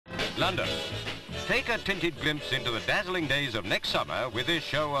London. Take a tinted glimpse into the dazzling days of next summer with this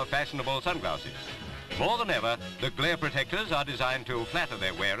show of fashionable sunglasses. More than ever, the glare protectors are designed to flatter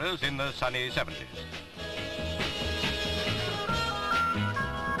their wearers in the sunny 70s.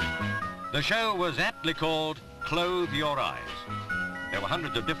 The show was aptly called Clothe Your Eyes. There were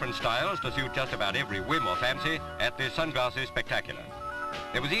hundreds of different styles to suit just about every whim or fancy at this sunglasses spectacular.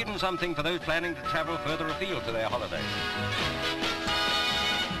 There was even something for those planning to travel further afield for their holidays.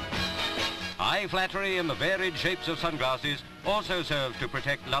 Eye flattery in the varied shapes of sunglasses also serves to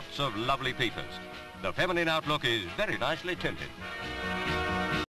protect lots of lovely peepers. The feminine outlook is very nicely tinted.